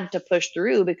had to push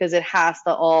through because it has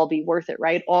to all be worth it,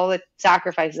 right? All the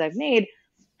sacrifices I've made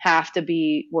have to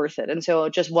be worth it. And so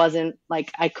it just wasn't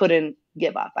like I couldn't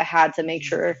give up. I had to make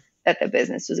sure that the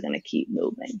business was going to keep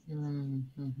moving.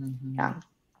 Mm-hmm. Yeah.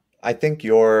 I think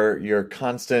your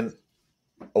constant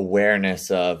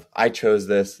awareness of I chose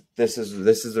this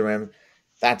is the rim,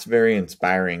 that's very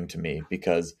inspiring to me,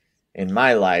 because in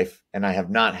my life, and I have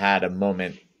not had a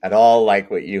moment at all like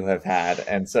what you have had,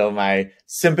 and so my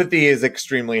sympathy is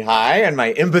extremely high and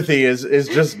my empathy is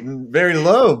just very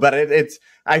low, but it's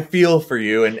I feel for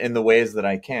you in the ways that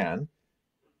I can.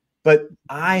 But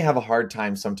I have a hard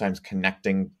time sometimes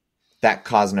connecting that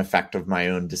cause and effect of my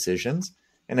own decisions.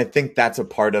 And I think that's a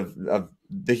part of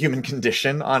the human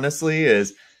condition, honestly,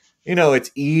 is,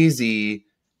 it's easy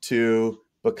to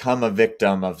become a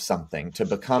victim of something, to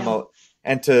become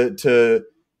to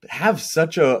have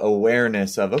such a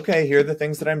awareness of, okay, here are the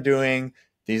things that I'm doing.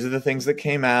 These are the things that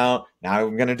came out. Now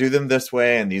I'm going to do them this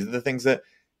way. And these are the things that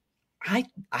I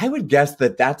would guess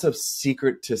that that's a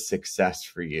secret to success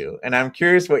for you. And I'm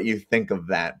curious what you think of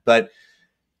that. But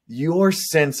your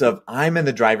sense of I'm in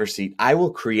the driver's seat, I will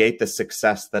create the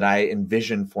success that I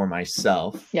envision for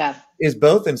myself, is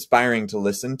both inspiring to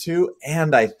listen to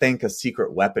and I think a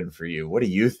secret weapon for you. What do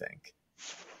you think?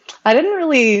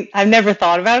 I've never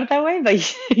thought about it that way,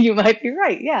 but you might be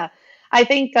right. Yeah. I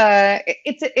think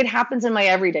it happens in my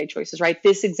everyday choices, right?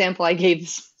 This example I gave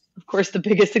is, of course, the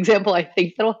biggest example I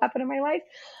think that'll happen in my life.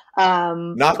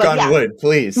 Knock on wood,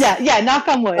 please. Yeah, knock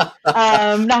on wood.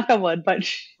 Knock on wood, but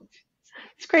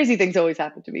it's crazy things always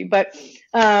happen to me. But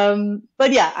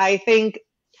yeah, I think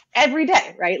every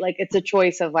day, right? Like, it's a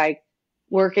choice of like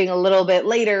working a little bit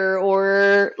later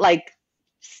or like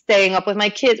staying up with my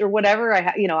kids or whatever.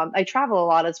 I travel a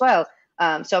lot as well.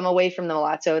 So I'm away from them a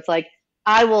lot. So it's like,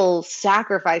 I will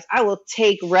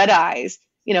take red eyes.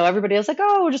 Everybody else like,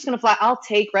 oh, we're just going to fly. I'll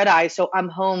take red eyes. So I'm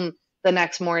home the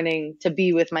next morning to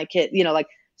be with my kid,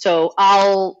 so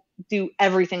I'll do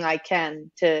everything I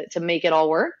can to make it all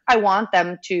work. I want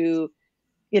them to,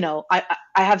 I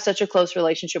have such a close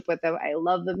relationship with them. I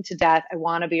love them to death. I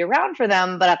want to be around for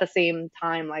them. But at the same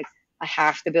time, like, I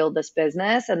have to build this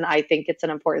business. And I think it's an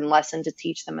important lesson to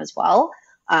teach them as well.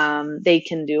 They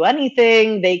can do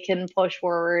anything. They can push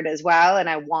forward as well. And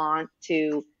I want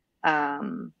to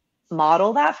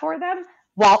model that for them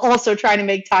while also trying to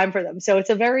make time for them. So it's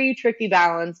a very tricky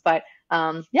balance. But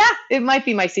it might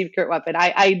be my secret weapon.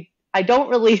 I don't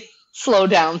really slow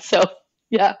down. So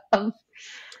yeah.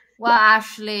 Well,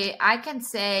 Ashley, I can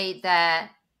say that,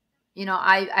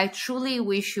 I truly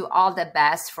wish you all the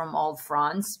best from all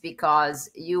fronts, because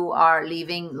you are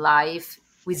living life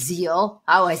with zeal,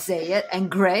 how I say it,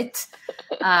 and grit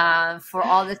for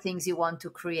all the things you want to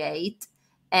create.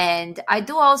 And I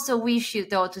do also wish you,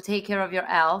 though, to take care of your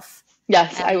health.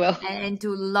 Yes, I will. And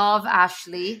to love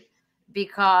Ashley,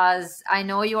 because I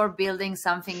know you're building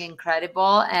something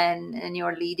incredible and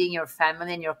you're leading your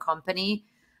family and your company.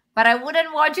 But I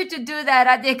wouldn't want you to do that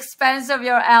at the expense of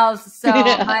your health. So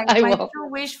my true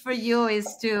wish for you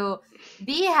is to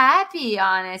be happy,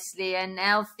 honestly, and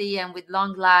healthy and with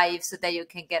long lives, so that you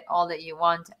can get all that you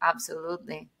want.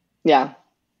 Absolutely. Yeah.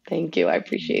 Thank you. I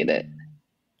appreciate it.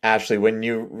 Ashley, when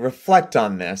you reflect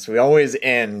on this, we always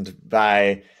end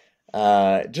by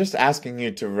just asking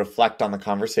you to reflect on the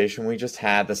conversation we just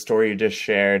had, the story you just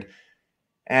shared,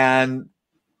 and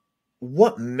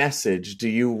what message do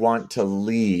you want to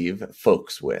leave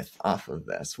folks with off of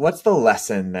this? What's the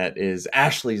lesson that is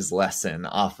Ashley's lesson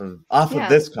off of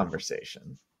this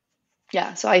conversation?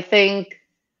 Yeah. So I think,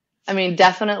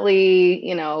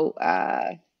 definitely,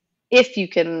 if you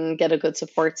can get a good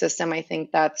support system, I think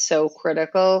that's so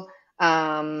critical.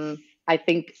 I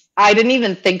think I didn't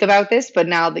even think about this, but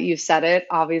now that you've said it,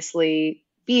 obviously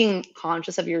being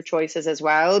conscious of your choices as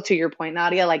well, to your point,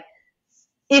 Nadia, like,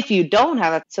 if you don't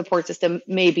have a support system,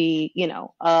 maybe,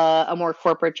 a more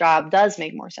corporate job does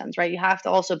make more sense, right? You have to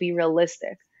also be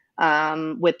realistic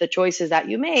with the choices that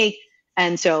you make.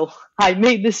 And so I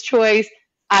made this choice.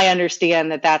 I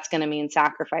understand that that's going to mean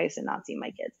sacrifice and not see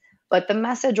my kids. But the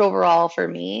message overall for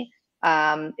me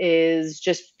is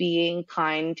just being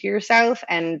kind to yourself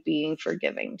and being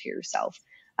forgiving to yourself.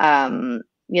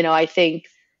 I think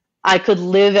I could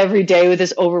live every day with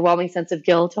this overwhelming sense of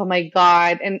guilt. Oh my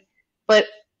God. But,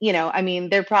 I mean,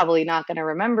 they're probably not going to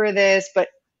remember this, but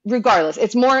regardless,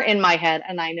 it's more in my head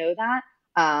and I know that.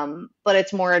 But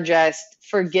it's more just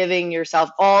forgiving yourself.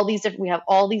 We have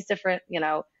all these different,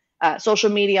 social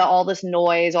media, all this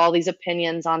noise, all these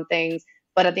opinions on things.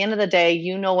 But at the end of the day,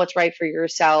 you know what's right for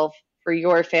yourself, for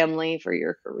your family, for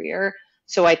your career.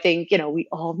 So I think, we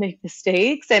all make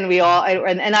mistakes and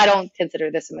and I don't consider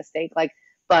this a mistake.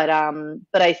 But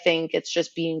I think it's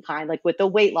just being kind, like with the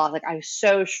weight loss. Like I was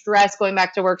so stressed going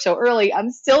back to work so early.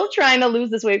 I'm still trying to lose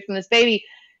this weight from this baby.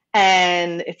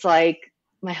 And it's like,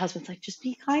 my husband's like, just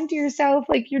be kind to yourself.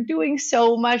 Like you're doing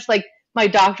so much. Like my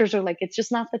doctors are like, it's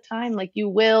just not the time. Like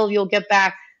you'll get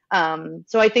back.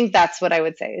 So I think that's what I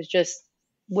would say is just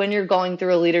when you're going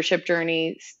through a leadership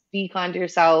journey, be kind to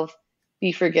yourself,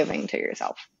 be forgiving to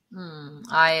yourself.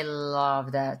 I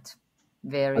love that.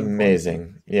 Very amazing.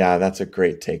 Important. Yeah, that's a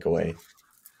great takeaway.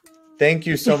 Thank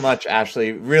you so much,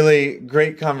 Ashley. Really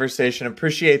great conversation.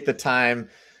 Appreciate the time.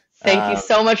 Thank you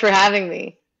so much for having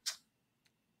me.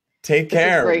 Take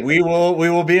care. We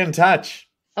will be in touch.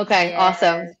 Okay, yes.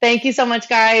 Awesome. Thank you so much,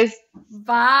 guys.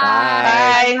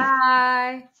 Bye. Bye.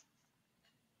 Bye.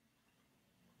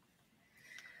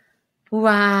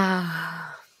 Wow.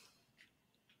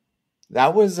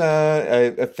 That was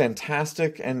a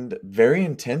fantastic and very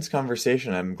intense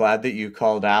conversation. I'm glad that you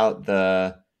called out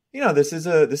this is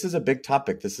a big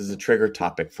topic. This is a trigger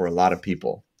topic for a lot of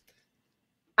people.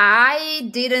 I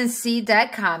didn't see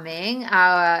that coming.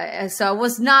 So I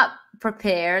was not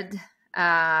prepared,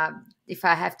 if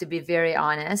I have to be very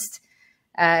honest,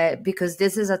 because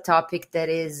this is a topic that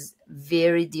is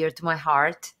very dear to my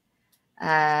heart,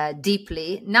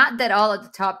 deeply. Not that all of the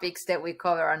topics that we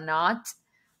cover are not,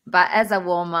 but as a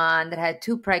woman that had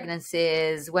 2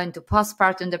 pregnancies, went to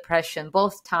postpartum depression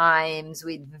both times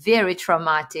with very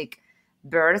traumatic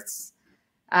births,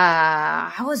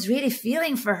 I was really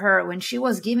feeling for her when she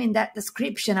was giving that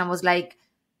description. I was like,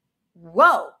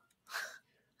 whoa.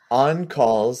 On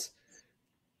calls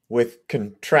with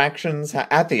contractions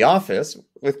at the office,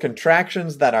 with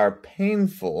contractions that are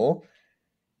painful,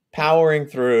 powering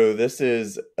through. This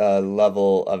is a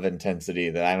level of intensity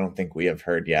that I don't think we have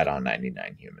heard yet on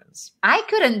 99 Humans. I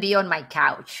couldn't be on my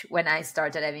couch when I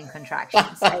started having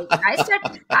contractions. I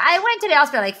went to the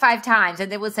hospital like 5 times and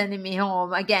they were sending me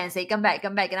home again, say, come back.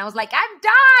 And I was like, I'm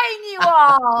dying, you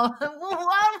all.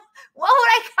 What would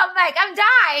I come back? I'm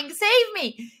dying. Save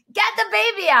me. Get the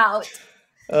baby out.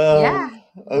 Yeah.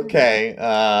 Okay.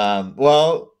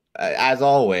 Well, as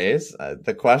always,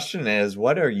 the question is,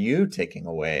 what are you taking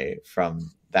away from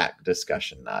that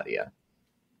discussion, Nadia?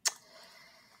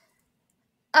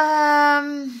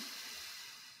 I'm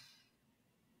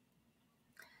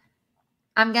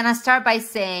going to start by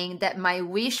saying that my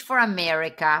wish for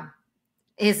America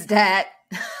is that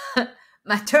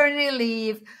maternity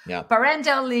leave,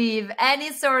 parental leave,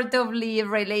 any sort of leave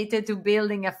related to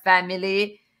building a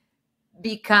family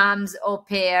becomes au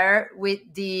pair with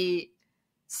the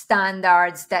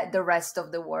standards that the rest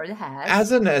of the world has.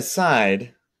 As an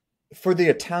aside, for the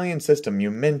Italian system, you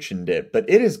mentioned it, but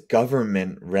it is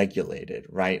government regulated,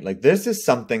 right? Like this is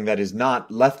something that is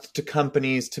not left to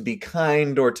companies to be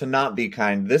kind or to not be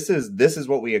kind. This is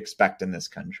what we expect in this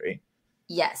country.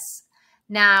 Yes.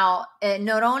 Now,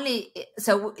 not only,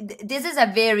 so this is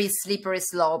a very slippery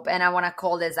slope, and I want to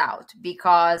call this out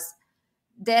because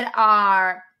there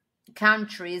are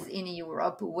countries in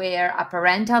Europe where a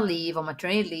parental leave or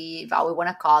maternity leave, how we want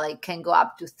to call it, can go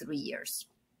up to 3 years.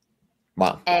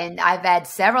 Wow. And I've had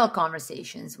several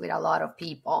conversations with a lot of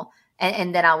people,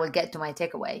 and then I will get to my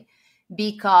takeaway,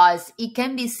 because it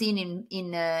can be seen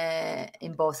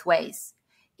in both ways.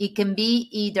 It can be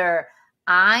either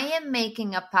I am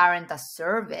making a parent a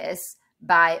service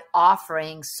by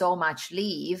offering so much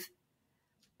leave,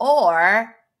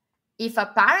 or if a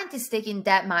parent is taking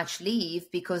that much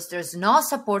leave because there's no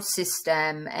support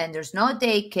system and there's no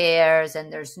daycares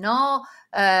and there's no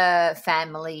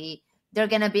family, they're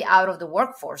going to be out of the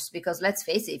workforce. Because let's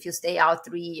face it, if you stay out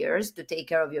 3 years to take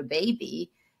care of your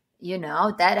baby,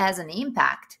 that has an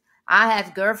impact. I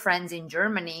have girlfriends in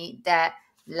Germany that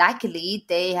luckily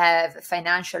they have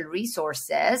financial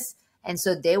resources, and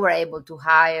so they were able to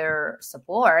hire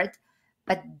support,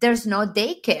 but there's no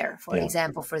daycare, for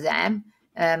example, for them.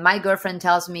 My girlfriend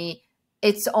tells me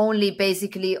it's only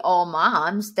basically all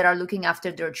moms that are looking after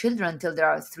their children until they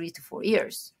are 3 to 4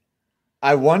 years.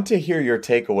 I want to hear your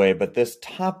takeaway, but this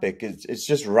topic is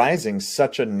just rising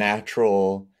such a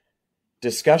natural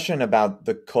discussion about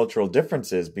the cultural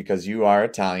differences, because you are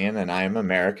Italian and I am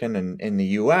American, and in the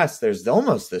US there's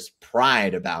almost this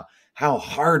pride about how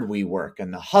hard we work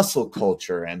and the hustle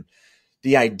culture, and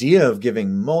the idea of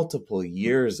giving multiple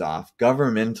years off,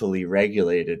 governmentally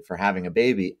regulated, for having a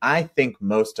baby. I think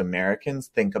most Americans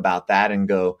think about that and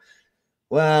go,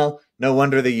 well, no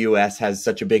wonder the US has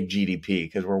such a big GDP,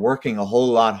 because we're working a whole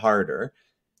lot harder.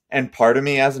 And part of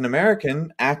me as an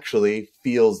American actually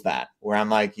feels that, where I'm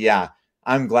like, yeah,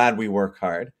 I'm glad we work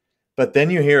hard. But then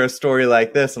you hear a story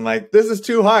like this, I'm like, this is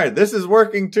too hard. This is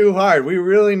working too hard. We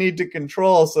really need to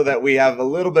control so that we have a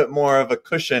little bit more of a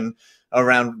cushion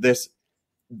around this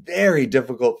very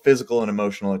difficult physical and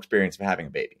emotional experience of having a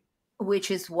baby. Which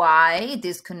is why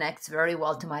this connects very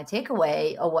well to my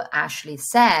takeaway of what Ashley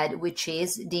said, which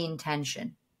is the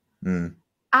intention.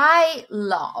 I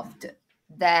loved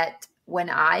that when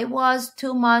I was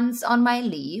 2 months on my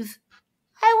leave,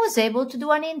 I was able to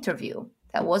do an interview.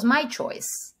 That was my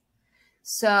choice.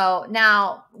 So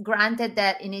now, granted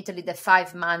that in Italy, the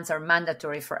 5 months are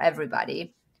mandatory for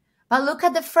everybody. But look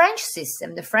at the French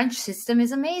system. The French system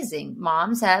is amazing.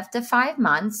 Moms have the 5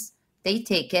 months, they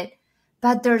take it.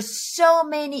 But there's so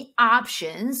many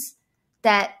options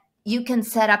that you can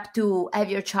set up to have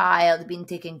your child being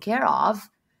taken care of,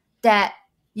 that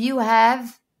you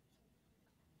have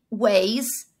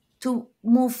ways to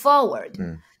move forward.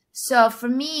 So for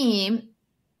me,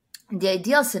 the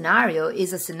ideal scenario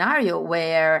is a scenario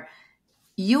where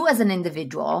you as an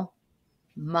individual,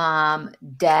 mom,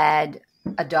 dad,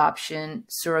 adoption,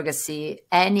 surrogacy,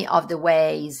 any of the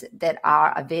ways that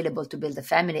are available to build a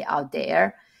family out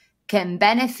there, can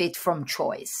benefit from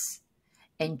choice.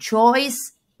 And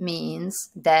choice means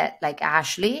that, like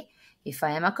Ashley, if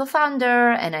I am a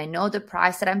co-founder and I know the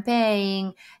price that I'm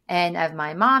paying and I have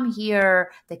my mom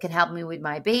here that can help me with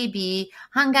my baby,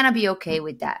 I'm going to be okay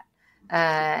with that.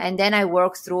 And then I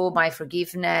work through my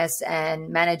forgiveness and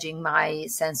managing my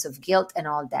sense of guilt and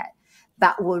all that.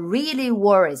 But what really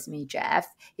worries me, Jeff,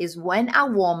 is when a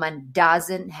woman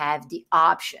doesn't have the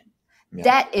option. Yeah.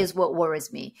 That is what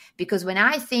worries me. Because when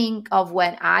I think of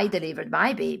when I delivered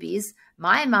my babies,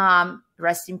 my mom,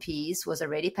 rest in peace, was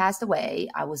already passed away.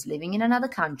 I was living in another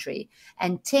country.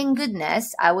 And thank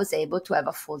goodness I was able to have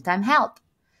a full-time help.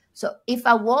 So if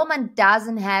a woman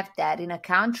doesn't have that in a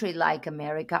country like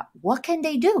America, what can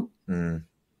they do?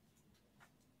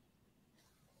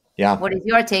 Yeah. What is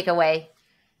your takeaway?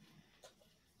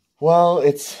 Well,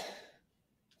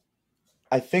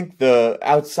 I think the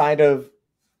outside of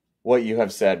what you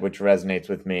have said, which resonates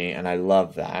with me, and I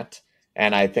love that.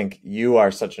 And I think you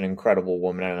are such an incredible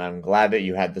woman, and I'm glad that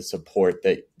you had the support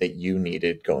that you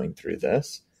needed going through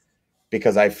this,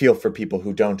 because I feel for people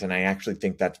who don't, and I actually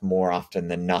think that's more often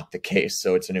than not the case.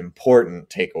 So it's an important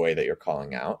takeaway that you're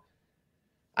calling out.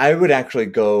 I would actually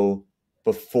go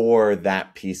before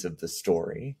that piece of the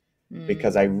story,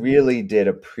 because I really did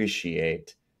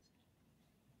appreciate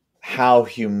how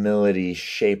humility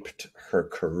shaped her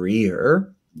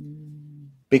career.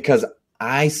 Because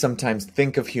I sometimes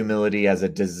think of humility as a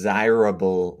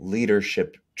desirable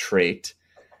leadership trait.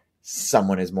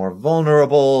 Someone is more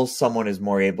vulnerable, someone is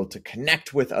more able to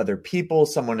connect with other people,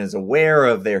 someone is aware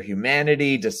of their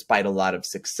humanity despite a lot of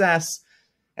success.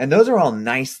 And those are all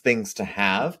nice things to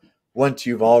have once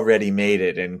you've already made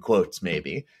it, in quotes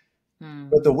maybe.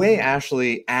 But the way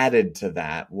Ashley added to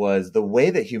that was the way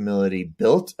that humility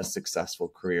built a successful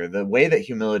career, the way that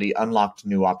humility unlocked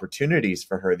new opportunities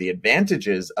for her, the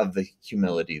advantages of the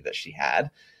humility that she had.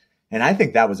 And I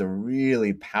think that was a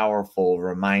really powerful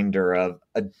reminder of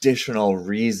additional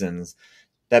reasons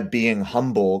that being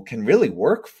humble can really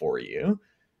work for you.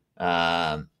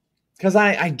 Because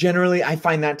I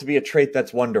find that to be a trait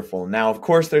that's wonderful. Now, of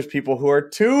course, there's people who are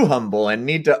too humble and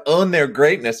need to own their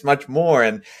greatness much more.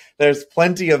 And there's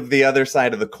plenty of the other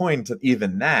side of the coin to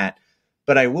even that.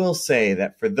 But I will say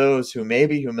that for those who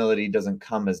maybe humility doesn't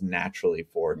come as naturally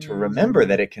for, to remember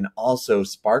that it can also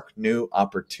spark new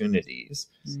opportunities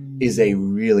is a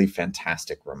really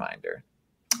fantastic reminder.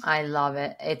 I love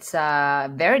it. It's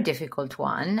a very difficult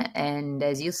one. And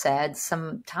as you said,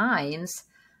 sometimes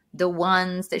the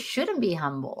ones that shouldn't be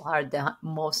humble are the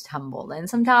most humble. And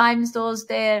sometimes those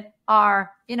that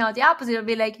are, the opposite will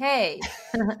be like, hey,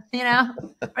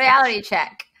 reality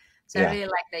check. So yeah. I really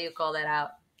like that you call that out.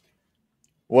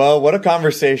 Well, what a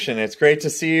conversation. It's great to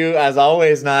see you as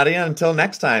always, Nadia. Until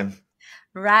next time.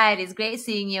 Right. It's great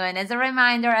seeing you. And as a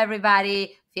reminder,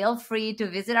 everybody, feel free to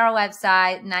visit our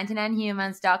website,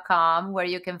 99humans.com, where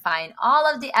you can find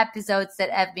all of the episodes that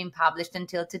have been published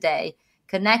until today.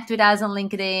 connect with us on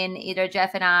LinkedIn, either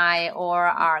Jeff and I or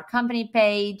our company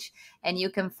page, and you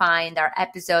can find our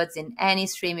episodes in any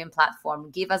streaming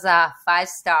platform. Give us a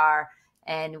 5-star,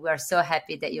 and we're so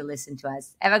happy that you listen to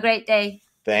us. Have a great day.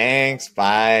 Thanks.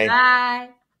 Bye.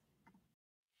 Bye.